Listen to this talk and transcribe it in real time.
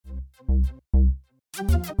Hey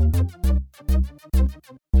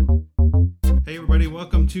everybody,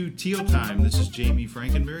 welcome to Teal Time. This is Jamie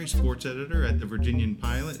Frankenberry, sports editor at the Virginian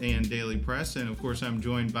Pilot and Daily Press. And of course, I'm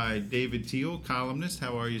joined by David Teal, columnist.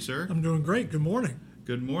 How are you, sir? I'm doing great. Good morning.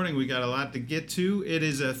 Good morning. We got a lot to get to. It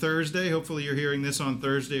is a Thursday. Hopefully you're hearing this on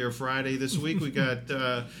Thursday or Friday this week. We got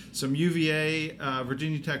some UVA,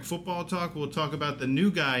 Virginia Tech football talk. We'll talk about the new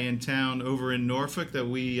guy in town over in Norfolk that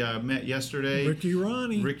we met yesterday. Ricky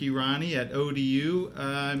Ronnie at ODU.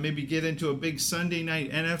 Maybe get into a big Sunday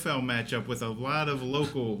night NFL matchup with a lot of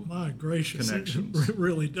local connections. It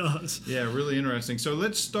really does. Yeah, really interesting. So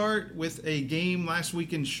let's start with a game last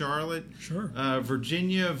week in Charlotte. Sure.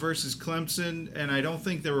 Virginia versus Clemson, and I don't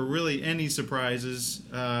think there were really any surprises.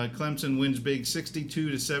 Clemson wins big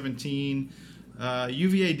 62-17.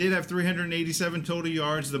 UVA did have 387 total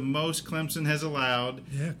yards, the most Clemson has allowed.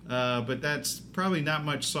 Yeah. But that's probably not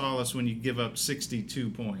much solace when you give up 62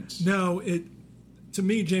 points. No, to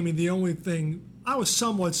me, Jamie, the only thing, I was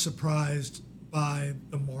somewhat surprised by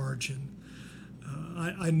the margin.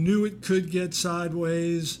 I knew it could get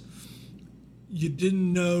sideways. You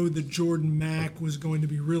didn't know that Jordan Mack was going to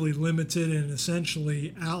be really limited and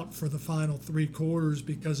essentially out for the final three quarters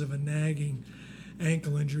because of a nagging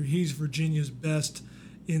ankle injury. He's Virginia's best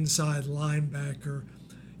inside linebacker.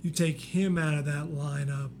 You take him out of that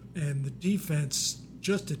lineup, and the defense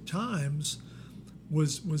just at times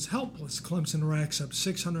was helpless. Clemson racks up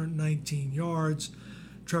 619 yards.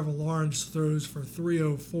 Trevor Lawrence throws for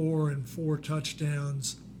 304 and 4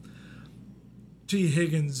 touchdowns. T.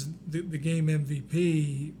 Higgins, the game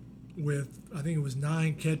MVP, with I think it was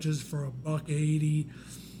 9 catches for $180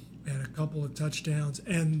 and a couple of touchdowns,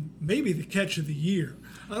 and maybe the catch of the year.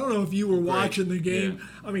 I don't know if you were watching the game.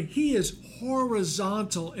 Yeah. I mean, he is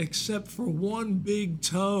horizontal except for one big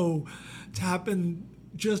toe tapping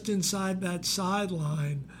just inside that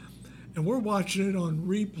sideline, and we're watching it on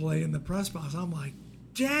replay in the press box. I'm like,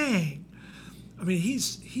 dang. I mean, he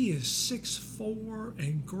is 6'4"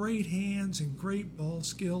 and great hands and great ball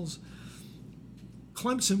skills.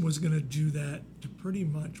 Clemson was going to do that to pretty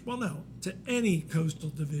much, to any Coastal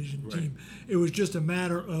Division team. It was just a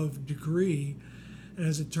matter of degree. And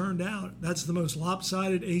as it turned out, that's the most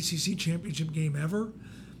lopsided ACC championship game ever.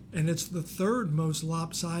 And it's the third most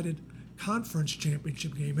lopsided conference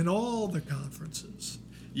championship game in all the conferences.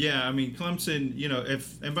 Yeah, I mean, Clemson,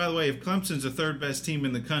 and by the way, if Clemson's the third best team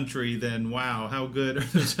in the country, then wow, how good are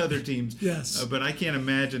those other teams? Yes. But I can't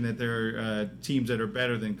imagine that there are teams that are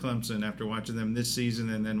better than Clemson after watching them this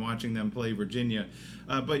season and then watching them play Virginia.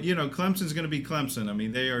 But Clemson's going to be Clemson. I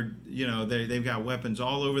mean, they are, they've got weapons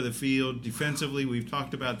all over the field. Defensively, we've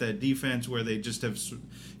talked about that defense where they just have,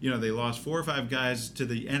 they lost 4 or 5 guys to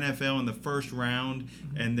the NFL in the first round,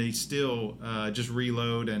 and they still just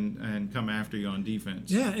reload and come after you on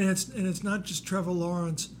defense. Yeah, and it's not just Trevor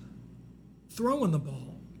Lawrence throwing the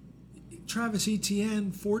ball. Travis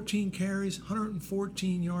Etienne, 14 carries,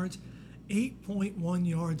 114 yards, 8.1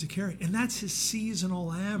 yards a carry, and that's his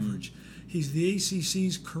seasonal average. He's the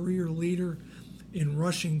ACC's career leader in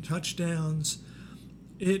rushing touchdowns.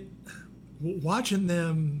 Watching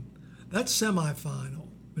them, that semifinal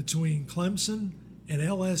between Clemson and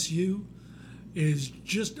LSU is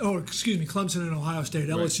just, Clemson and Ohio State.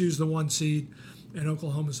 Right. LSU's the 1 seed and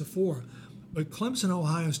Oklahoma's the 4. But Clemson,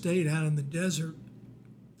 Ohio State out in the desert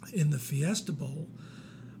in the Fiesta Bowl,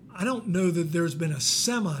 I don't know that there's been a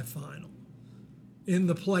semifinal in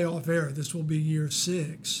the playoff era. This will be year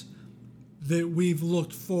 6. That we've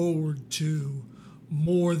looked forward to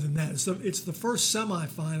more than that. So it's the first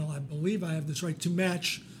semifinal, I believe I have this right, to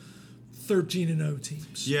match 13-0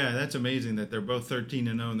 teams. Yeah, that's amazing that they're both 13-0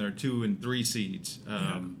 and they're 2 and 3 seeds.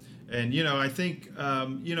 And I think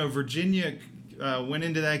Virginia went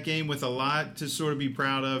into that game with a lot to sort of be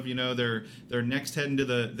proud of. They're next heading to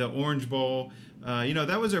the Orange Bowl.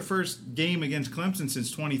 That was their first game against Clemson since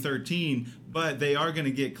 2013, but they are going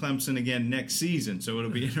to get Clemson again next season, so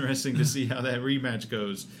it'll be interesting to see how that rematch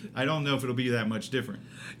goes. I don't know if it'll be that much different.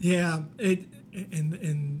 Yeah,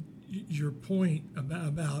 and your point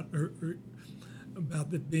about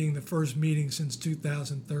it being the first meeting since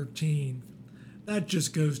 2013, that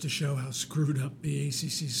just goes to show how screwed up the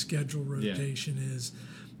ACC schedule rotation is.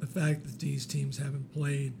 The fact that these teams haven't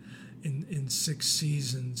played in 6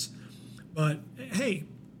 seasons. But, hey,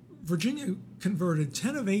 Virginia converted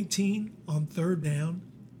 10 of 18 on third down,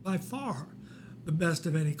 by far the best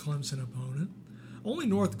of any Clemson opponent. Only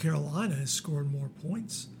North Carolina has scored more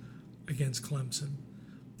points against Clemson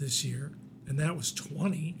this year, and that was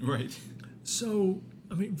 20. Right. So,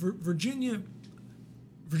 I mean, Virginia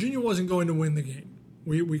wasn't going to win the game.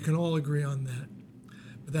 We can all agree on that.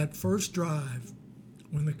 But that first drive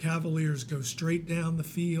when the Cavaliers go straight down the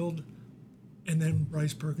field, and then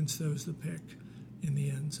Bryce Perkins throws the pick in the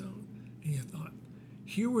end zone. And you thought,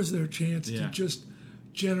 here was their chance to just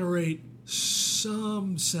generate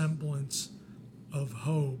some semblance of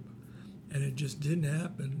hope, and it just didn't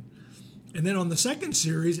happen. And then on the second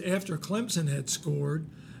series, after Clemson had scored,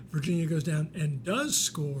 Virginia goes down and does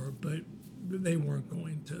score, but they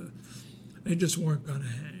just weren't going to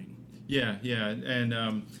hang. Yeah,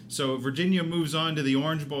 and so Virginia moves on to the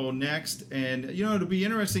Orange Bowl next, and it'll be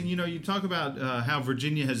interesting. You talk about how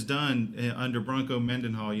Virginia has done under Bronco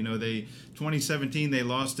Mendenhall. 2017 they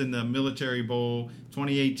lost in the Military Bowl.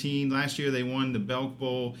 2018 last year they won the Belk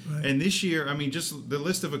Bowl, right. And this year, just the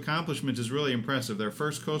list of accomplishments is really impressive. Their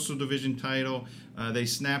first Coastal Division title. They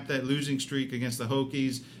snapped that losing streak against the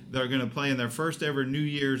Hokies. They're going to play in their first ever New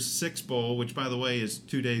Year's Six Bowl, which, by the way, is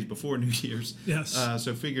 2 days before New Year's. Yes.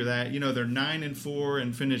 So figure that. They're 9-4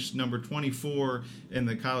 and finished number 24 in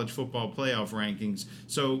the college football playoff rankings.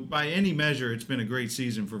 So by any measure, it's been a great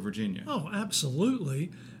season for Virginia. Oh,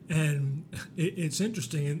 absolutely. And it's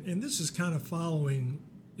interesting, and this is kind of following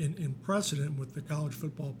in precedent with the College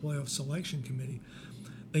Football Playoff Selection Committee.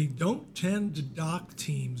 They don't tend to dock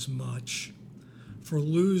teams much for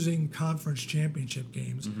losing conference championship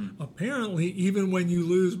games. Mm-hmm. Apparently, even when you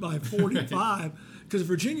lose by 45, because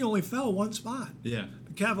Virginia only fell one spot. Yeah.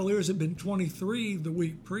 The Cavaliers had been 23 the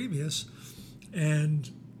week previous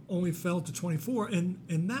and only fell to 24. And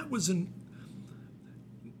that was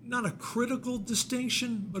not a critical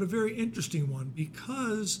distinction, but a very interesting one,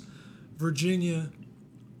 because Virginia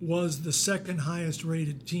was the second highest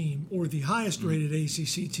rated team, or the highest rated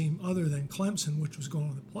ACC team other than Clemson, which was going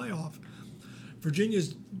to the playoff.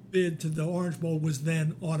 Virginia's bid to the Orange Bowl was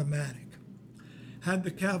then automatic. Had the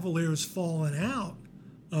Cavaliers fallen out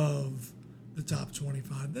of the top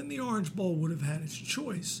 25, then the Orange Bowl would have had its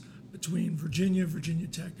choice between Virginia, Virginia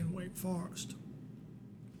Tech, and Wake Forest.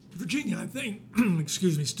 Virginia, I think,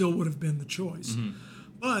 still would have been the choice. Mm-hmm.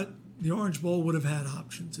 But the Orange Bowl would have had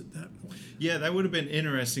options at that point. Yeah, that would have been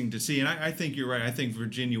interesting to see. And I think you're right. I think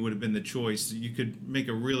Virginia would have been the choice. You could make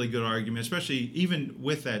a really good argument, especially even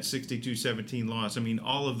with that 62-17 loss.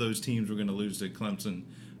 All of those teams were going to lose to Clemson.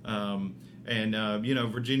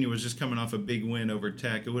 Virginia was just coming off a big win over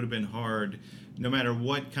Tech. It would have been hard, no matter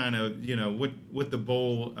what kind of, what the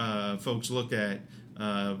bowl folks look at,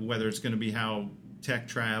 whether it's going to be how Tech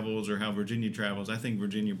travels or how Virginia travels. I think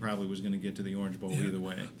Virginia probably was going to get to the Orange Bowl either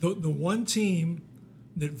way. The one team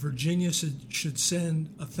that Virginia should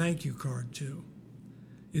send a thank you card to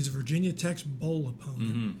is Virginia Tech's bowl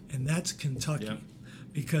opponent, and that's Kentucky. Yep.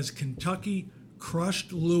 Because Kentucky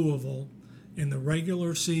crushed Louisville in the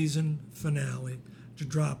regular season finale to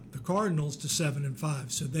drop the Cardinals to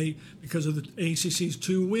 7-5. So because of the ACC's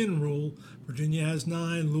 2-win rule, Virginia has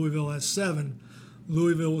 9, Louisville has 7.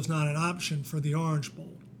 Louisville was not an option for the Orange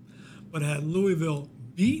Bowl. But had Louisville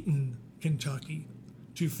beaten Kentucky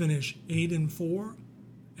to finish 8-4,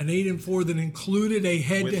 an 8-4 that included a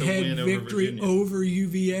head-to-head victory over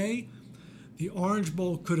UVA, the Orange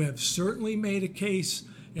Bowl could have certainly made a case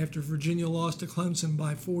after Virginia lost to Clemson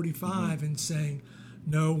by 45 and saying,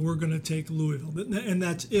 no, we're going to take Louisville. And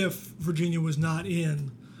that's if Virginia was not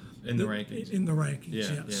in the rankings. In the rankings, yes.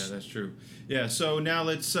 Yeah, that's true. Yeah, so now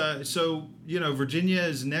let's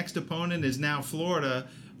Virginia's next opponent is now Florida.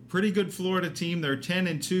 Pretty good Florida team. They're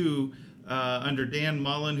 10-2 under Dan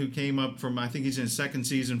Mullen, who came up from, I think he's in his second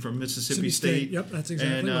season from Mississippi State. Yep, that's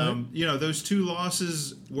exactly right. Those two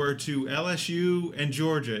losses were to LSU and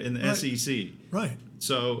Georgia in the SEC. Right.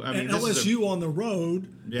 So, and LSU on the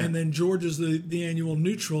road, and then Georgia's the annual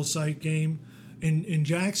neutral site game in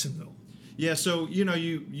Jacksonville. Yeah, so,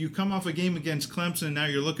 you come off a game against Clemson, now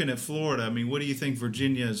you're looking at Florida. What do you think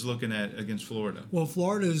Virginia is looking at against Florida? Well,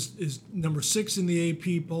 Florida is number 6 in the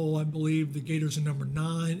AP poll, I believe. The Gators are number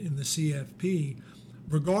 9 in the CFP.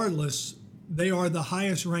 Regardless, they are the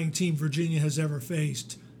highest-ranked team Virginia has ever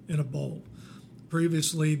faced in a bowl.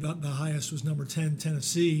 Previously, the highest was number 10,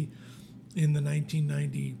 Tennessee, in the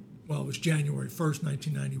it was January 1st,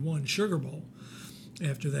 1991 Sugar Bowl.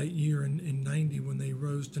 After that year in 90 when they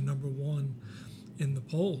rose to number 1 in the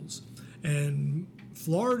polls. And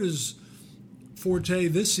Florida's forte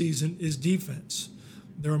this season is defense.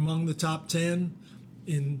 They're among the top 10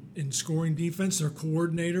 in scoring defense. Their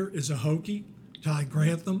coordinator is a Hokie, Ty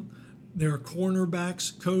Grantham. Their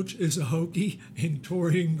cornerbacks coach is a Hokie in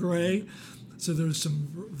Torian Gray. So there's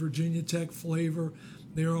some Virginia Tech flavor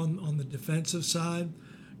there on the defensive side.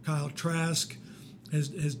 Kyle Trask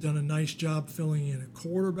has done a nice job filling in a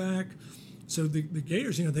quarterback. So the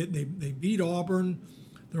Gators, they beat Auburn.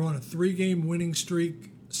 They're on a 3-game winning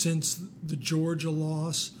streak since the Georgia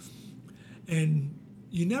loss. And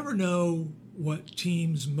you never know what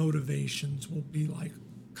teams' motivations will be like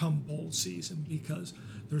come bowl season, because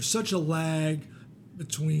there's such a lag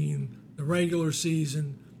between the regular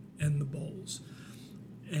season and the bowls.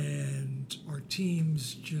 And our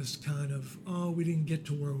teams just kind of, we didn't get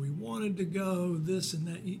to where we wanted to go, this and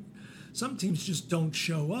that. Some teams just don't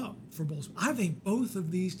show up for bowls. I think both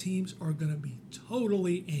of these teams are going to be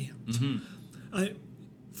totally amped. Mm-hmm.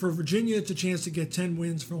 For Virginia, it's a chance to get 10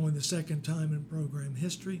 wins for only the second time in program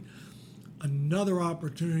history. Another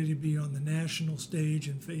opportunity to be on the national stage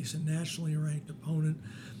and face a nationally ranked opponent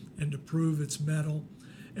and to prove its mettle.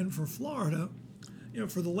 And for Florida,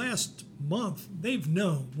 for the last month, they've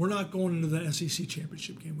known we're not going into the SEC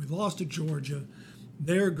championship game. We lost to Georgia.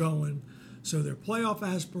 They're going. So their playoff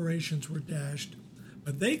aspirations were dashed,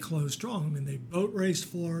 but they closed strong. I mean, they boat raced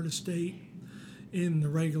Florida State in the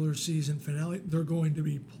regular season finale. They're going to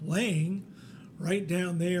be playing right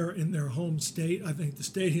down there in their home state. I think the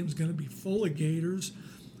stadium's going to be full of Gators.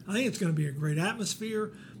 I think it's going to be a great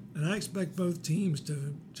atmosphere, and I expect both teams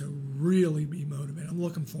to really be motivated. I'm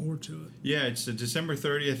looking forward to it. Yeah, it's December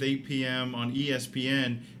 30th, 8 p.m. on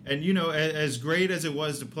ESPN. And, as great as it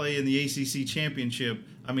was to play in the ACC championship,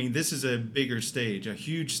 I mean, this is a bigger stage, a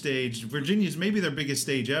huge stage. Virginia's maybe their biggest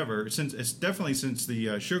stage ever, since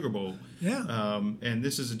the Sugar Bowl. Yeah. And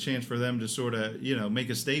this is a chance for them to sort of, make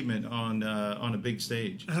a statement on a big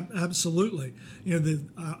stage. Absolutely.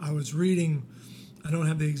 I was reading, I don't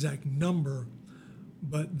have the exact number,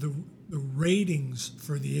 but the ratings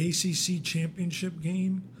for the ACC championship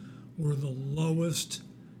game were the lowest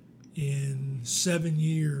in 7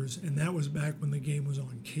 years, and that was back when the game was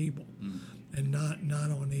on cable and not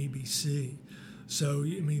on ABC. So,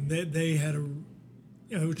 I mean, they had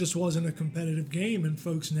it just wasn't a competitive game, and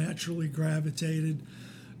folks naturally gravitated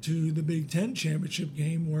to the Big Ten championship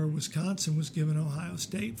game where Wisconsin was giving Ohio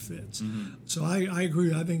State fits. Mm-hmm. So I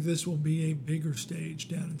agree. I think this will be a bigger stage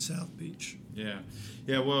down in South Beach. Yeah.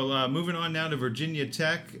 Well, moving on now to Virginia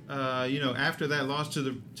Tech. After that loss to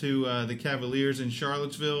the Cavaliers in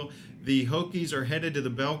Charlottesville, the Hokies are headed to the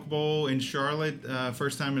Belk Bowl in Charlotte.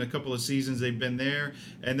 First time in a couple of seasons they've been there,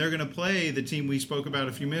 and they're going to play the team we spoke about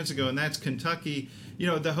a few minutes ago, and that's Kentucky.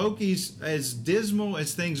 The Hokies, as dismal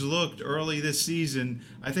as things looked early this season,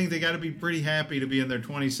 I think they got to be pretty happy to be in their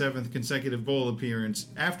 27th consecutive bowl appearance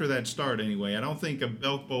after that start. Anyway, I don't think a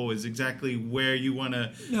Belk Bowl is exactly where you want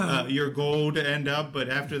your goal to end up, but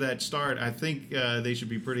after that start, I think they should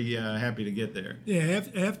be pretty happy to get there. Yeah,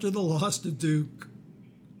 after the loss to Duke,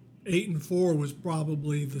 8-4 was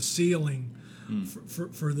probably the ceiling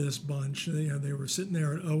for this bunch. They were sitting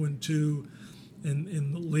there at 0-2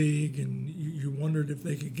 in the league, and you wondered if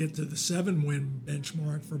they could get to the 7-win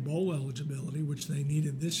benchmark for bowl eligibility, which they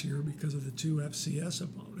needed this year because of the 2 FCS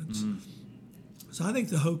opponents. Mm-hmm. So I think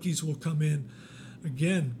the Hokies will come in,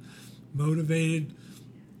 again, motivated.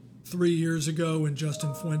 3 years ago in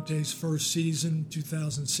Justin Fuente's first season,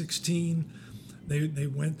 2016, they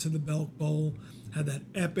went to the Belk Bowl, had that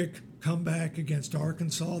epic comeback against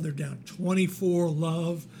Arkansas. They're down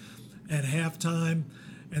 24-0 at halftime,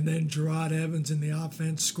 and then Gerard Evans in the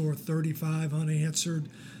offense scored 35 unanswered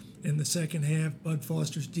in the second half. Bud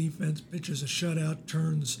Foster's defense pitches a shutout,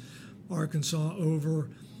 turns Arkansas over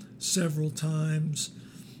several times,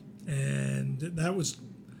 and that was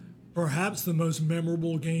perhaps the most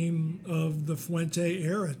memorable game of the Fuente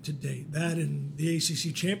era to date. That and the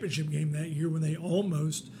ACC championship game that year when they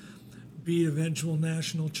almost beat eventual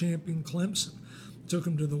national champion Clemson. Took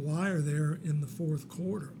them to the wire there in the fourth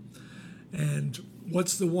quarter. And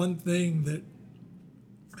what's the one thing that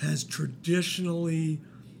has traditionally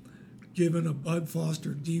given a Bud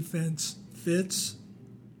Foster defense fits?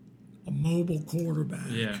 A mobile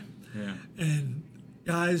quarterback. Yeah. And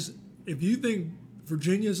guys, if you think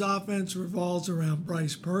Virginia's offense revolves around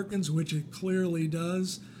Bryce Perkins, which it clearly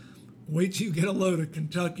does, wait till you get a load of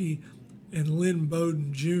Kentucky and Lynn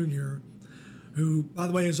Bowden Jr., who, by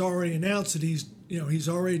the way, has already announced that he's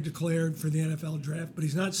already declared for the NFL draft, but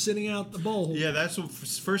he's not sitting out the bowl. Yeah, that's the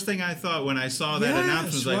first thing I thought when I saw that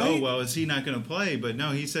announcement. Was like, right? Oh, well, is he not going to play? But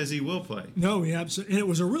no, he says he will play. No, he absolutely. And it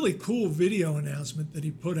was a really cool video announcement that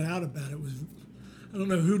he put out about it. I don't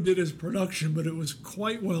know who did his production, but it was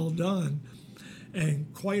quite well done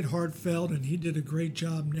and quite heartfelt, and he did a great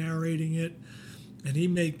job narrating it. And he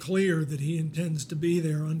made clear that he intends to be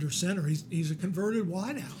there under center. He's a converted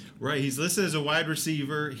wideout. Right. He's listed as a wide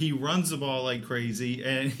receiver. He runs the ball like crazy,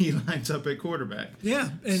 and he lines up at quarterback. Yeah,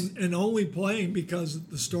 and only playing because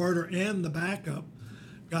the starter and the backup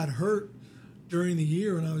got hurt during the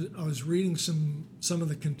year. And I was reading some of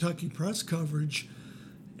the Kentucky press coverage,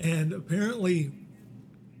 and apparently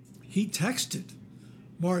he texted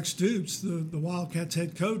Mark Stoops, the Wildcats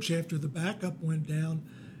head coach, after the backup went down,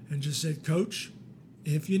 and just said, "Coach,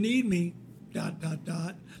 if you need me, ...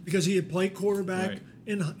 because he had played quarterback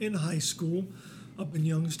in high school up in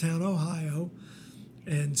Youngstown, Ohio,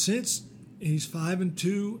 and since he's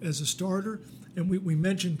 5-2 as a starter. And we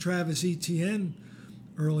mentioned Travis Etienne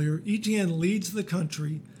earlier. Etienne leads the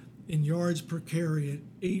country in yards per carry at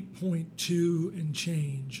 8.2 and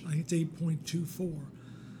change. I think it's 8.24.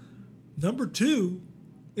 Number 2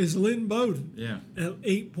 is Lynn Bowden at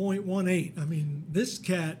 8.18. I mean, this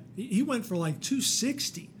cat, he went for like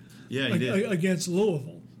 260 against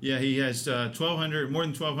Louisville. Yeah, he has more than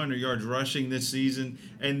 1,200 yards rushing this season,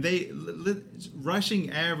 and rushing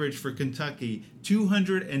average for Kentucky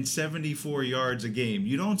 274 yards a game.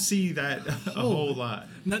 You don't see that a whole lot.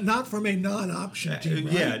 Not from a non-option team,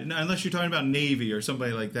 right? Yeah, unless you're talking about Navy or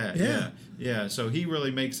somebody like that. Yeah. So he really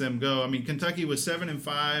makes them go. I mean, Kentucky was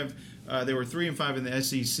 7-5. They were 3-5 in the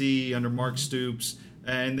SEC under Mark Stoops.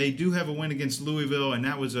 And they do have a win against Louisville, and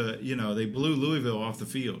that was they blew Louisville off the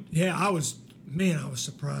field. Yeah, I was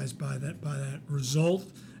surprised by that result,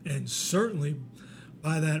 and certainly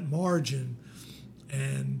by that margin.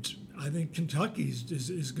 And I think Kentucky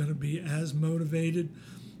is going to be as motivated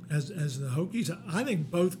as the Hokies. I think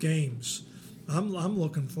both games, I'm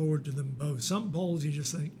looking forward to them both. Some bowls you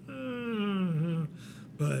just think,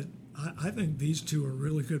 but I think these two are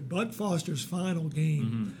really good. Bud Foster's final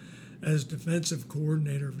game as defensive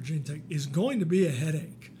coordinator of Virginia Tech is going to be a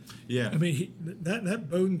headache. Yeah, I mean that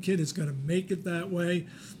Bowden kid is going to make it that way,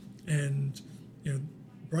 and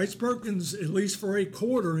Bryce Perkins, at least for a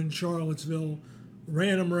quarter in Charlottesville,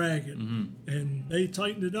 ran them ragged, and they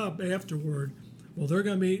tightened it up afterward. Well, they're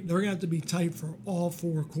going to have to be tight for all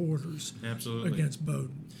 4 quarters. Absolutely. Against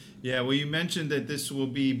Bowden. Yeah, well, you mentioned that this will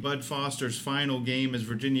be Bud Foster's final game as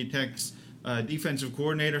Virginia Tech's defensive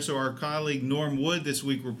coordinator. So our colleague Norm Wood this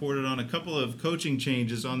week reported on a couple of coaching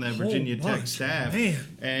changes on that Virginia Tech staff. Man.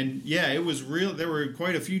 And yeah, it was real. There were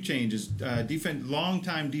quite a few changes.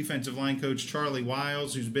 Longtime defensive line coach Charlie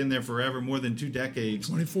Wiles, who's been there forever, more than 2 decades.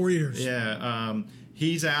 24 years. Yeah.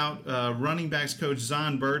 He's out. Running backs coach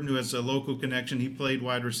Zon Burden, who has a local connection. He played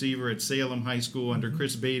wide receiver at Salem High School under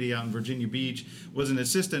Chris Beatty out in Virginia Beach. Was an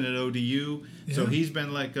assistant at ODU, so he's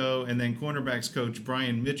been let go. And then cornerbacks coach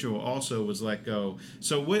Brian Mitchell also was let go.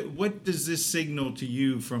 So what does this signal to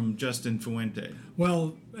you from Justin Fuente?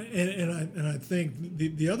 Well, and I think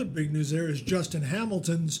the other big news there is Justin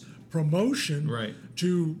Hamilton's promotion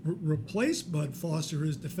to replace Bud Foster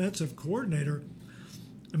as defensive coordinator.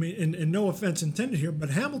 I mean, and no offense intended here,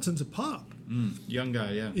 but Hamilton's a pup. Young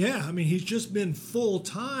guy, yeah. Yeah, I mean, he's just been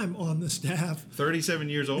full-time on the staff. 37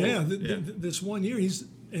 years old. Yeah, this 1 year,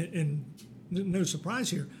 and no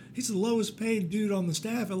surprise here, he's the lowest paid dude on the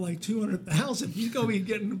staff at like $200,000. He's going to be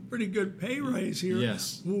getting a pretty good pay raise here.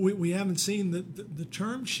 Yes. We haven't seen the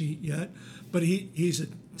term sheet yet, but he's a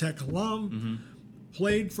Tech alum,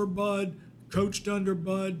 played for Bud, coached under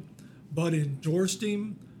Bud. Bud endorsed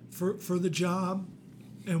him for the job.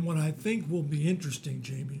 And what I think will be interesting,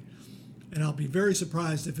 Jamie, and I'll be very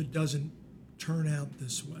surprised if it doesn't turn out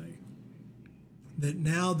this way, that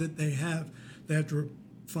now that they have to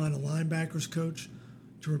find a linebackers coach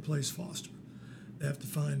to replace Foster. They have to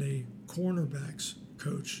find a cornerbacks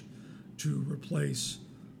coach to replace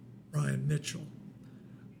Brian Mitchell.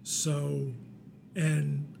 So,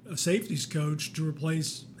 and a safeties coach to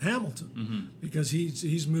replace Hamilton because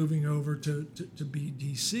he's moving over to be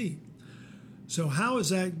DC. So how is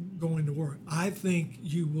that going to work? I think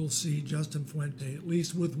you will see Justin Fuente, at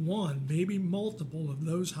least with one, maybe multiple of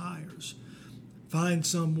those hires, find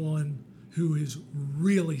someone who is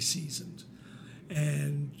really seasoned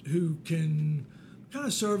and who can kind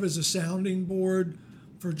of serve as a sounding board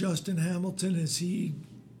for Justin Hamilton as he,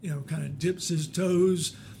 kind of dips his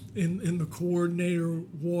toes in the coordinator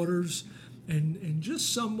waters, and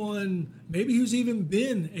just someone maybe who's even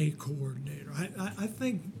been a coordinator. I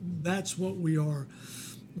think that's what we are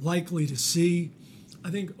likely to see.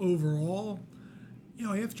 I think overall,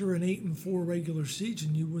 after an 8-4 regular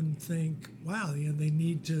season, you wouldn't think, wow, they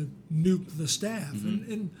need to nuke the staff.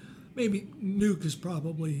 And maybe nuke is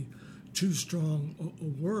probably too strong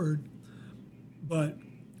a word. But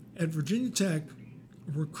at Virginia Tech,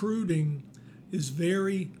 recruiting is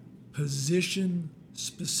very position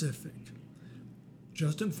specific.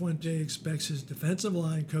 Justin Fuente expects his defensive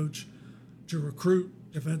line coach to recruit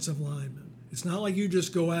defensive linemen. It's not like you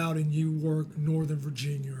just go out and you work Northern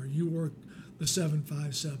Virginia or you work the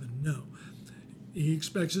 757. No. He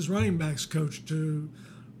expects his running backs coach to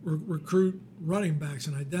recruit running backs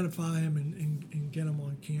and identify them and get them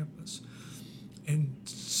on campus. And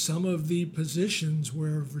some of the positions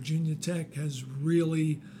where Virginia Tech has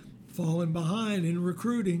really fallen behind in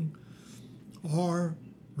recruiting are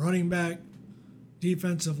running back,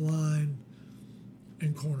 defensive line,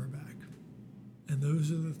 and cornerback. And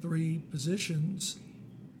those are the three positions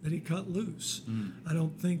that he cut loose. I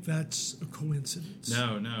don't think that's a coincidence.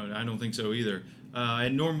 No, I don't think so either.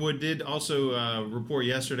 And Norm Wood did also report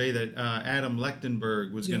yesterday that Adam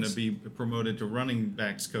Lechtenberg was going to be promoted to running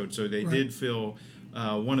backs coach. So they did fill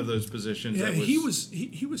one of those positions. Yeah, he was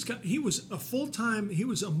a full-time. He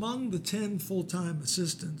was among the 10 full-time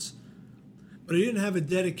assistants, but he didn't have a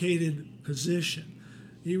dedicated position.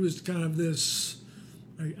 He was kind of this.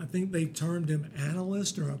 I think they termed him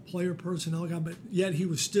analyst or a player personnel guy, but yet he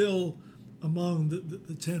was still among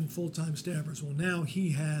the 10 full-time staffers. Well, now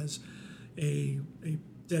he has a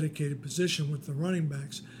dedicated position with the running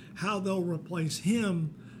backs. How they'll replace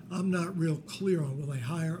him, I'm not real clear on. Will they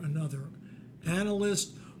hire another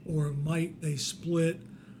analyst, or might they split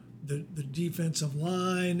the defensive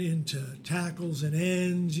line into tackles and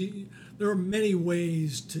ends? There are many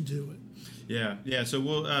ways to do it. Yeah. So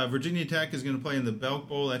Virginia Tech is going to play in the Belk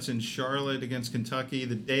Bowl. That's in Charlotte against Kentucky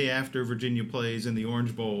the day after Virginia plays in the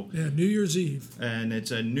Orange Bowl. Yeah, New Year's Eve. And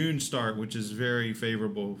it's a noon start, which is very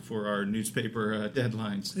favorable for our newspaper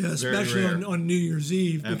deadlines. Yeah, especially on New Year's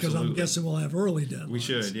Eve, because Absolutely. I'm guessing we'll have early deadlines. We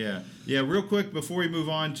should, yeah. Yeah, real quick, before we move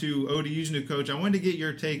on to ODU's new coach, I wanted to get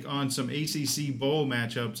your take on some ACC bowl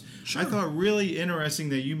matchups. Sure. I thought really interesting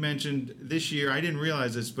that you mentioned this year, I didn't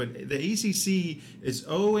realize this, but the ACC is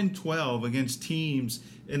 0-12 against teams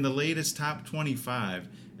in the latest top 25,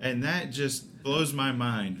 and that just blows my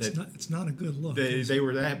mind. It's not a good look. They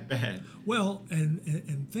were that bad. Well,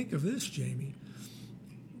 and think of this, Jamie.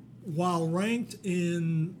 While ranked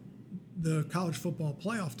in the college football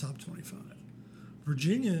playoff top 25,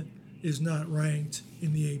 Virginia is not ranked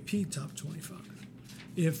in the AP top 25.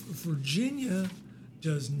 If Virginia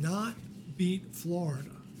does not beat Florida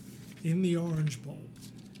in the Orange Bowl,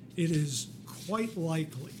 it is quite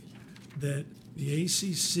likely that the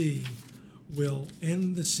ACC will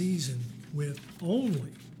end the season with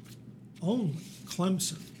only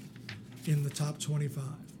Clemson in the top 25.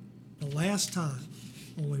 The last time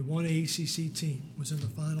only one ACC team was in the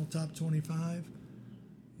final top 25,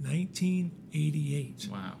 1988.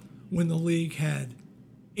 Wow. When the league had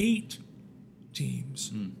 8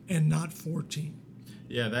 teams and not 14.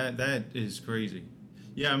 Yeah, that is crazy.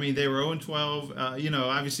 Yeah, I mean, they were 0-12.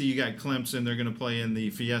 Obviously you got Clemson. They're going to play in the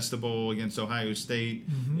Fiesta Bowl against Ohio State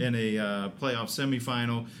in a playoff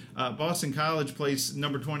semifinal. Boston College plays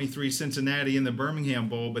number 23 Cincinnati in the Birmingham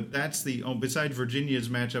Bowl, but that's besides Virginia's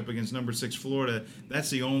matchup against number 6 Florida, that's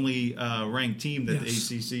the only ranked team that the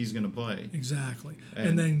ACC is going to play. Exactly.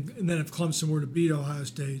 And then if Clemson were to beat Ohio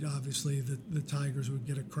State, obviously the Tigers would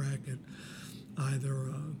get a crack at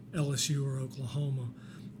either LSU or Oklahoma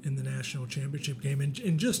in the national championship game.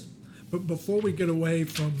 But before we get away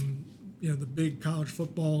from the big college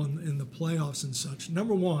football and the playoffs and such,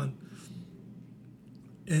 number one,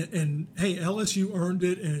 and hey, LSU earned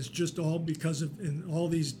it, and it's just all because of, and all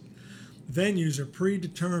these venues are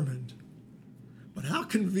predetermined. But how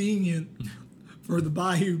convenient for the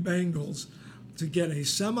Bayou Bengals to get a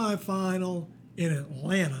semifinal in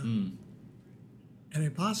Atlanta and a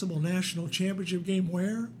possible national championship game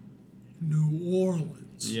where? New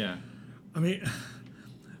Orleans. Yeah. I mean,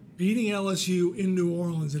 beating LSU in New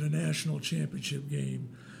Orleans in a national championship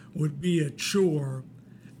game would be a chore.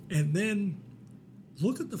 And then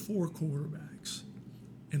look at the 4 quarterbacks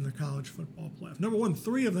in the college football playoff. Number one,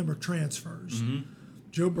 3 of them are transfers.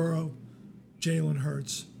 Joe Burrow, Jalen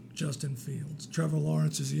Hurts, Justin Fields. Trevor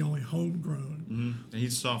Lawrence is the only homegrown. And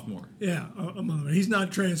he's a sophomore. Yeah, among them. He's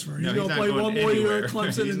not transferring. He's No, going to play one more year at anywhere.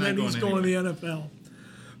 Clemson, He's and then not he's going going to the NFL.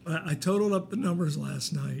 I totaled up the numbers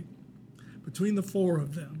last night. Between the 4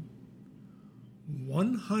 of them,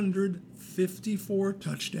 154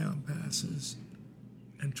 touchdown passes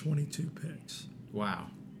and 22 picks. Wow.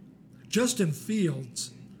 Justin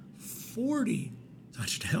Fields, 40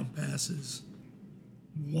 touchdown passes,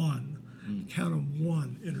 1. Count them,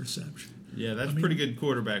 1 interception. Yeah, that's pretty good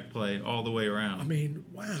quarterback play all the way around. I mean,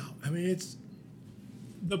 wow. I mean, it's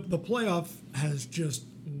the playoff has just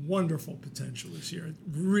wonderful potential this year. It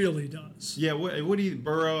really does. Yeah,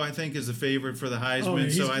 Burrow, I think, is the favorite for the Heisman,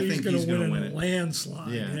 so I think he's going to win it.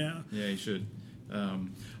 Landslide. Yeah, he should. All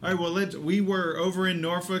right, well, we were over in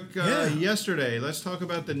Norfolk yesterday. Let's talk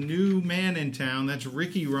about the new man in town. That's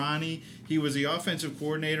Ricky Rahne. He was the offensive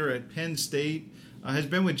coordinator at Penn State. Has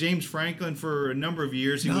been with James Franklin for a number of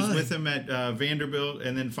years. He was with him at Vanderbilt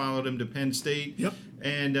and then followed him to Penn State. Yep.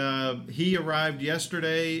 And he arrived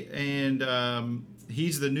yesterday, and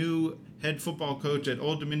he's the new head football coach at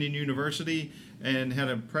Old Dominion University and had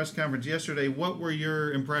a press conference yesterday. What were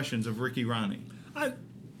your impressions of Ricky Rahne?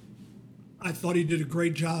 I thought he did a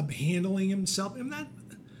great job handling himself, and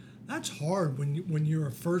that's hard when you're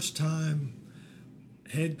a first-time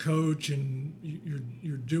head coach and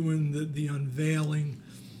you're doing the unveiling.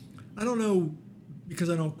 I don't know, because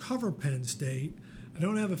I don't cover Penn State, I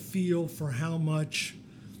don't have a feel for how much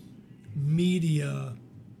media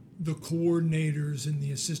the coordinators and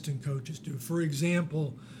the assistant coaches do. For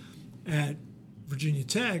example, at Virginia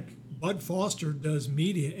Tech, Bud Foster does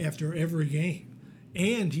media after every game,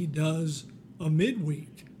 and he does a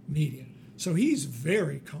midweek media. So he's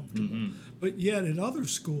very comfortable. Mm-hmm. But yet at other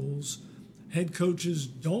schools, head coaches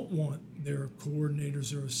don't want their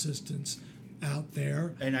coordinators or assistants out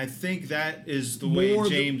there. And I think that is the way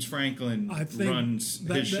James Franklin runs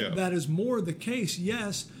his show. That is more the case,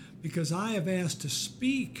 yes, because I have asked to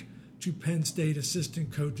speak to Penn State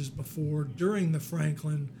assistant coaches before during the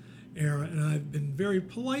Franklin era, and I've been very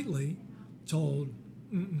politely told,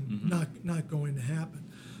 not going to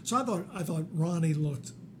happen. So I thought Rahne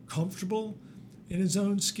looked comfortable in his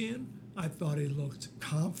own skin. I thought he looked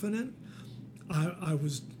confident. I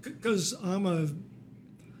was, because I'm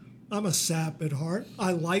a sap at heart.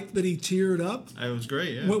 I liked that he teared up. It was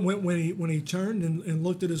great, yeah. When he turned and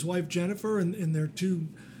looked at his wife Jennifer and their two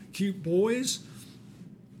cute boys.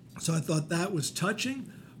 So I thought that was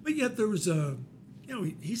touching. But yet there was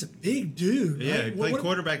he's a big dude. Yeah, right? he played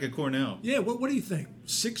quarterback at Cornell. Yeah, what do you think?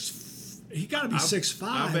 He got to be 6'5".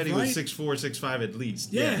 I bet he right? was 6'4", 6'5" at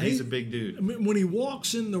least. Yeah, he's a big dude. I mean, when he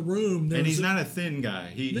walks in the room, and he's not a thin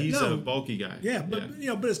guy. He's a bulky guy. Yeah, but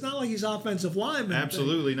but it's not like he's offensive lineman.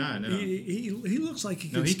 Absolutely not. No. He looks like he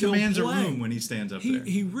can he still commands play. a room when he stands up there.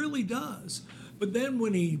 He really does. But then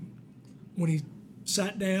when he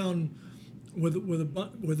sat down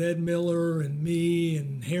with Ed Miller and me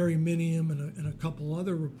and Harry Minium and a couple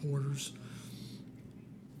other reporters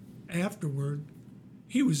afterward,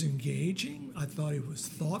 he was engaging. I thought he was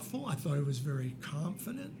thoughtful. I thought he was very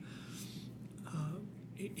confident.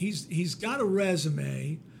 He's got a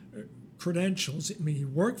resume, credentials. I mean, he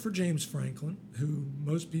worked for James Franklin, who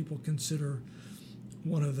most people consider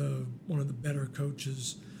one of the better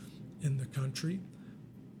coaches in the country.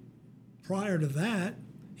 Prior to that,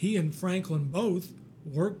 he and Franklin both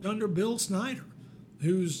worked under Bill Snyder,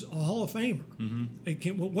 who's a Hall of Famer.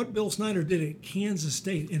 Mm-hmm. What Bill Snyder did at Kansas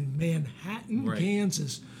State in Manhattan, right,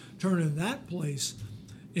 Kansas, turning that place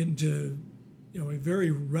into a very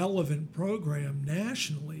relevant program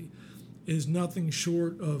nationally is nothing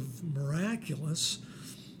short of miraculous.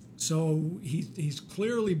 So he's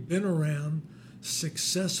clearly been around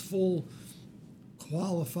successful,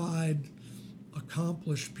 qualified,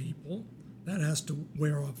 accomplished people. That has to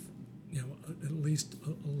wear off, at least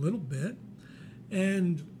a little bit.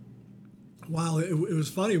 And while it was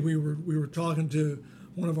funny, we were talking to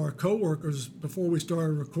one of our coworkers before we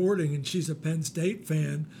started recording, and she's a Penn State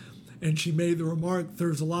fan, and she made the remark,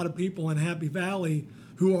 there's a lot of people in Happy Valley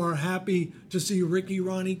who are happy to see Ricky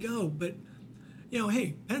Rahne go. But,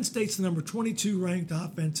 hey, Penn State's the number 22 ranked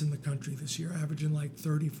offense in the country this year, averaging like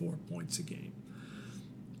 34 points a game.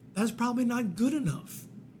 That's probably not good enough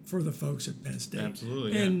for the folks at Penn State.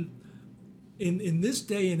 Absolutely. And in this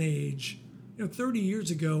day and age, 30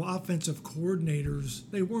 years ago, offensive coordinators,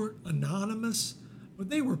 they weren't anonymous, but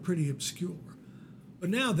they were pretty obscure. But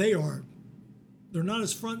now they're not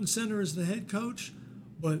as front and center as the head coach,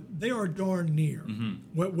 but they are darn near,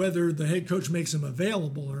 whether the head coach makes them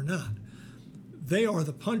available or not. They are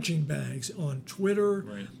the punching bags on Twitter,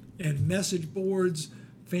 right, and message boards.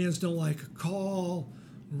 Fans don't like a call,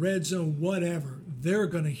 red zone, whatever. They're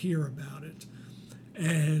going to hear about it.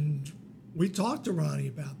 And we talked to Rahne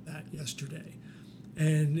about that yesterday.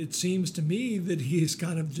 And it seems to me that he's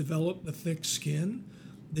kind of developed the thick skin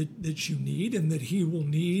that you need and that he will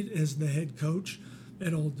need as the head coach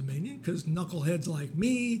at Old Dominion, because knuckleheads like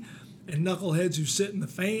me and knuckleheads who sit in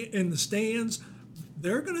the stands,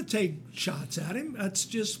 they're going to take shots at him. That's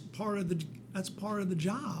just part of the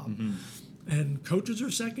job. Mm-hmm. And coaches are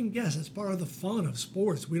second guess. That's part of the fun of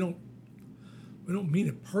sports. We don't mean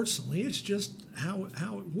it personally. It's just how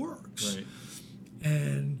it works. Right.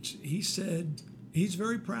 And he said he's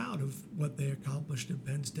very proud of what they accomplished at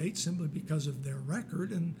Penn State simply because of their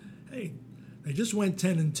record. And hey, they just went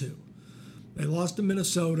 10-2. They lost to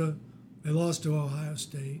Minnesota. They lost to Ohio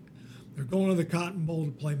State. They're going to the Cotton Bowl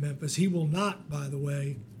to play Memphis. He will not, by the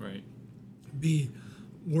way, right, be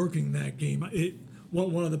working that game.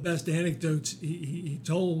 One of the best anecdotes he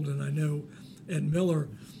told, and I know Ed Miller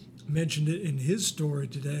mentioned it in his story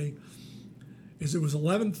today, is it was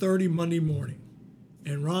 11:30 Monday morning,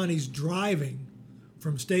 and Ronnie's driving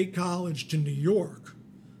from State College to New York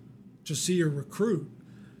to see a recruit.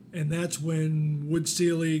 And that's when Wood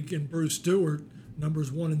Selig and Bruce Stewart,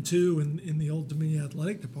 numbers 1 and 2 in the Old Dominion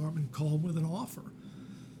Athletic Department, called with an offer.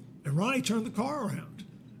 And Ronnie turned the car around.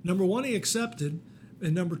 Number one, he accepted.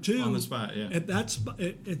 And number two, on the spot, yeah. At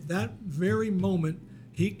that very moment,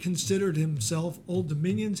 he considered himself Old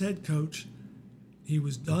Dominion's head coach. He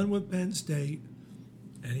was done with Penn State,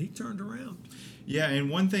 and he turned around. Yeah, and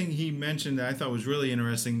one thing he mentioned that I thought was really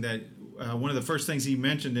interesting, that one of the first things he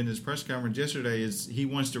mentioned in his press conference yesterday is he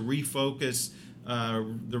wants to refocus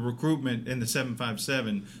the recruitment in the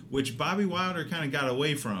 757, which Bobby Wilder kind of got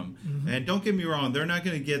away from. Mm-hmm. And don't get me wrong, they're not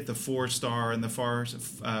going to get the 4-star and the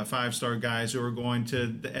 5-star guys who are going to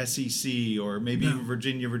the SEC or maybe even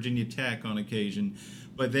Virginia Tech on occasion.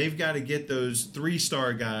 But they've got to get those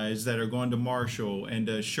 3-star guys that are going to Marshall and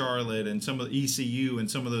to Charlotte and some of the ECU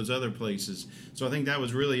and some of those other places. So I think that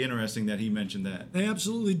was really interesting that he mentioned that. They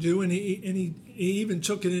absolutely do, and he even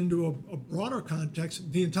took it into a broader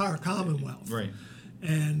context, the entire Commonwealth. Right.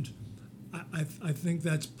 And I think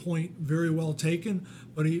that's point very well taken.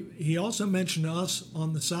 But he also mentioned us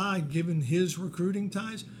on the side, given his recruiting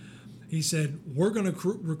ties. He said, we're going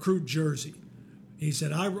to recruit Jersey. He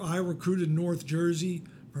said, I recruited North Jersey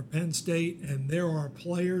for Penn State, and there are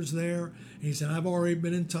players there. And he said, I've already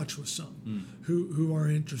been in touch with some who are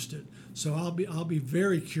interested. So I'll be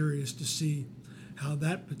very curious to see how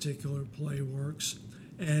that particular play works.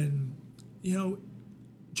 And, you know,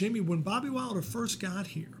 Jamie, when Bobby Wilder first got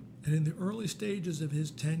here, and in the early stages of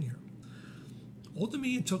his tenure, Old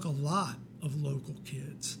Dominion took a lot of local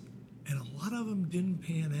kids, and a lot of them didn't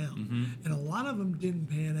pan out. Mm-hmm. And a lot of them didn't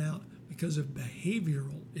pan out because of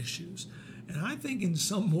behavioral issues. And I think in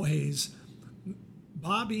some ways,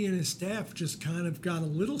 Bobby and his staff just kind of got a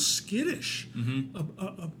little skittish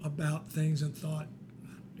about things and thought,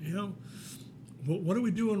 you know, what are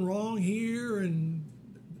we doing wrong here? And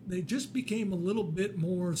they just became a little bit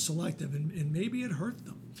more selective, and maybe it hurt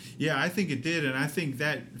them. Yeah, I think it did, and I think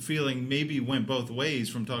that feeling maybe went both ways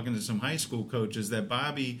from talking to some high school coaches, that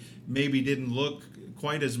Bobby maybe didn't look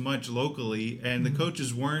quite as much locally, and the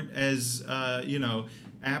coaches weren't as,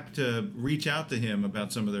 apt to reach out to him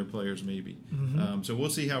about some of their players maybe. Mm-hmm. So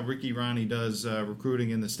we'll see how Ricky Ronnie does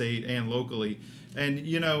recruiting in the state and locally. And,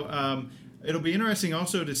 it'll be interesting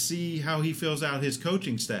also to see how he fills out his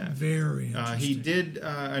coaching staff. Very interesting. He did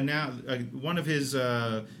announce one of his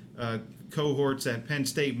cohorts at Penn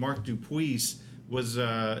State, Mark Dupuis, was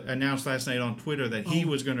announced last night on Twitter that he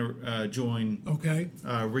was going to join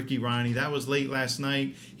Ricky Ronnie. That was late last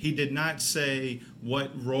night. He did not say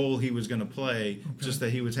what role he was going to play, just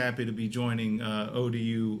that he was happy to be joining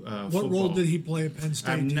ODU football. What role did he play at Penn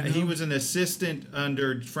State? He was an assistant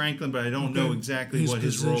under Franklin, but I don't know exactly what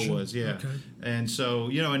his role was. Yeah. Okay. And so,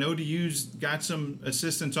 and ODU's got some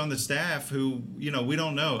assistants on the staff who, we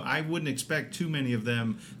don't know. I wouldn't expect too many of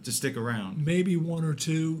them to stick around. Maybe one or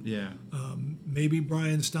two. Yeah. Maybe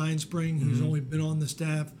Brian Steinspring, who's only been on the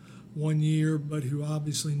staff 1 year, but who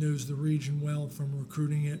obviously knows the region well from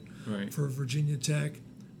recruiting it for Virginia Tech.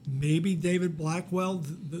 Maybe David Blackwell,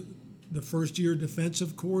 the first-year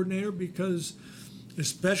defensive coordinator, because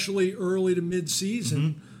especially early to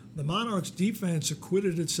mid-season, the Monarchs' defense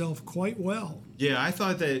acquitted itself quite well. Yeah, I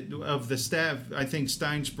thought that of the staff, I think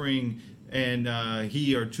Steinspring and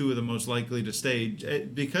he are two of the most likely to stay.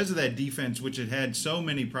 Because of that defense, which had had so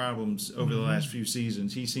many problems over the last few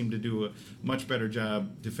seasons, he seemed to do a much better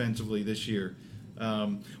job defensively this year.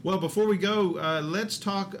 Well, before we go, let's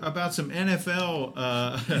talk about some NFL,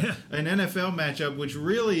 an NFL matchup, which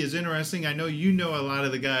really is interesting. I know you know a lot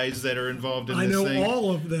of the guys that are involved in this thing. I know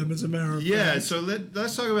all of them, as a matter of fact. Yeah, so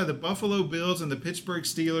let's talk about the Buffalo Bills and the Pittsburgh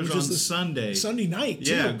Steelers on Sunday. Sunday night,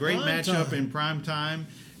 too. Yeah, great matchup in prime time.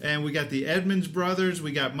 And we got the Edmonds brothers.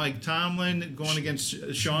 We got Mike Tomlin going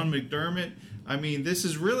against Sean McDermott. I mean, this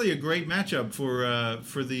is really a great matchup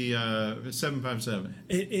for the 757.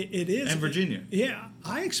 It is. And Virginia. Yeah.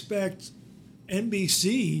 I expect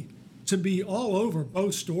NBC to be all over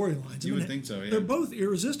both storylines. You would think so, yeah. They're both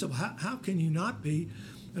irresistible. How can you not be?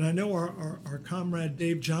 And I know our comrade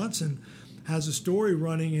Dave Johnson has a story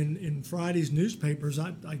running in Friday's newspapers.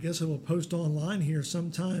 I guess it will post online here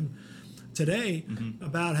sometime today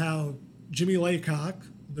about how Jimmy Laycock,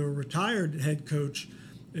 the retired head coach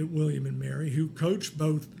at William & Mary, who coached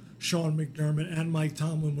both Sean McDermott and Mike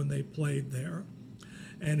Tomlin when they played there,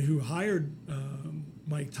 and who hired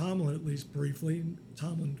Mike Tomlin at least briefly.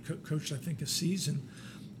 Tomlin coached, I think, a season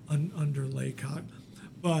under Laycock.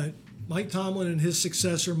 But Mike Tomlin and his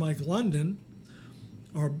successor, Mike London,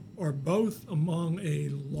 are both among a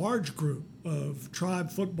large group of Tribe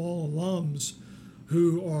football alums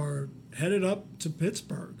who are headed up to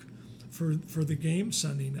Pittsburgh for the game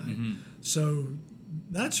Sunday night. So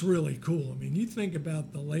that's really cool. I mean, you think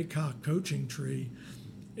about the Laycock coaching tree,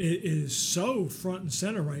 it is so front and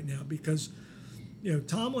center right now because,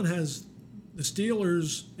 Tomlin has the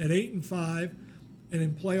Steelers at 8-5 and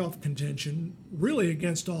in playoff contention, really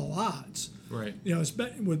against all odds. Right. It's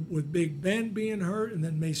with Big Ben being hurt, and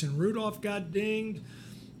then Mason Rudolph got dinged.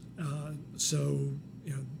 So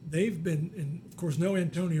they've been, and of course, no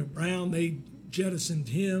Antonio Brown. They jettisoned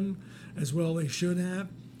him as well. They should have.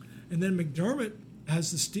 And then McDermott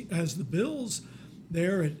has the Bills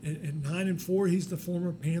there at 9-4. He's the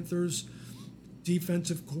former Panthers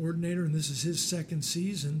defensive coordinator, and this is his second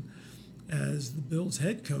season as the Bills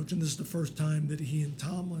head coach. And this is the first time that he and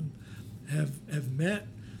Tomlin have met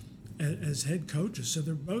as head coaches. So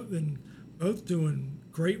they're both doing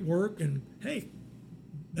great work. And hey,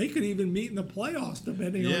 they could even meet in the playoffs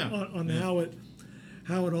depending on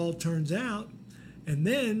how it all turns out. And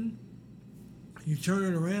then you turn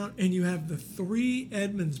it around and you have the three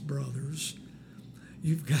Edmonds brothers.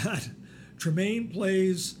 You've got Tremaine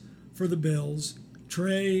plays for the Bills,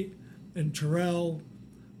 Trey and Terrell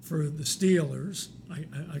for the Steelers.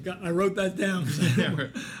 I wrote that down because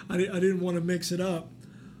I didn't want to mix it up.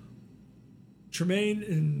 Tremaine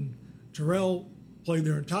and Terrell played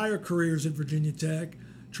their entire careers at Virginia Tech.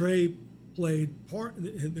 Trey played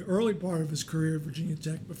the early part of his career at Virginia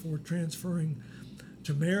Tech before transferring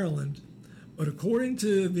to Maryland. But according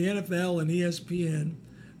to the NFL and ESPN,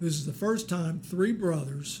 this is the first time three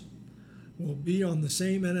brothers will be on the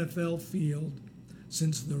same NFL field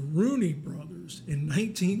since the Rooney brothers in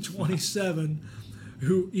 1927,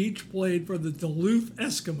 who each played for the Duluth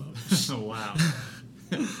Eskimos. Oh, wow.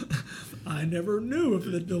 I never knew of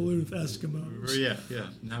the Duluth Eskimos. Yeah,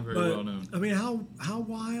 not very well known. I mean, how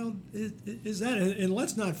wild is that? And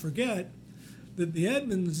let's not forget that the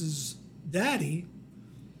Edmonds' daddy,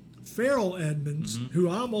 Farrell Edmonds, who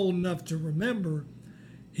I'm old enough to remember,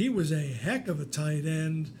 he was a heck of a tight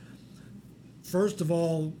end. First of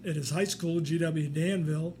all, at his high school, GW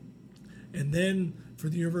Danville, and then for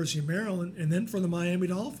the University of Maryland, and then for the Miami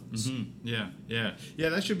Dolphins. Yeah.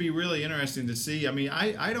 That should be really interesting to see. I mean,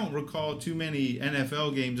 I don't recall too many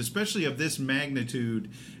NFL games, especially of this magnitude,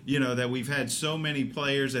 that we've had so many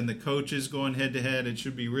players and the coaches going head to head. It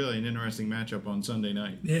should be really an interesting matchup on Sunday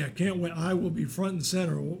night. Yeah, can't wait. I will be front and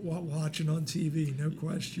center watching on TV, no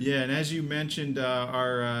question. Yeah, and as you mentioned,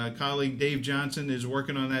 our colleague Dave Johnson is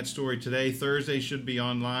working on that story today. Thursday should be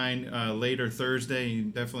online later Thursday. You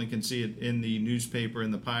definitely can see it in the newspaper,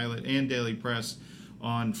 in the Pilot, and Daily Press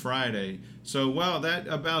on Friday. So, well, that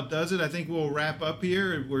about does it. I think we'll wrap up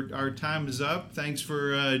here. Our time is up. Thanks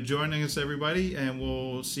for joining us, everybody, and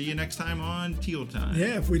we'll see you next time on Teal Time.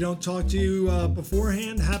 Yeah, if we don't talk to you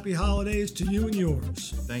beforehand, happy holidays to you and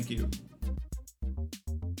yours. Thank you.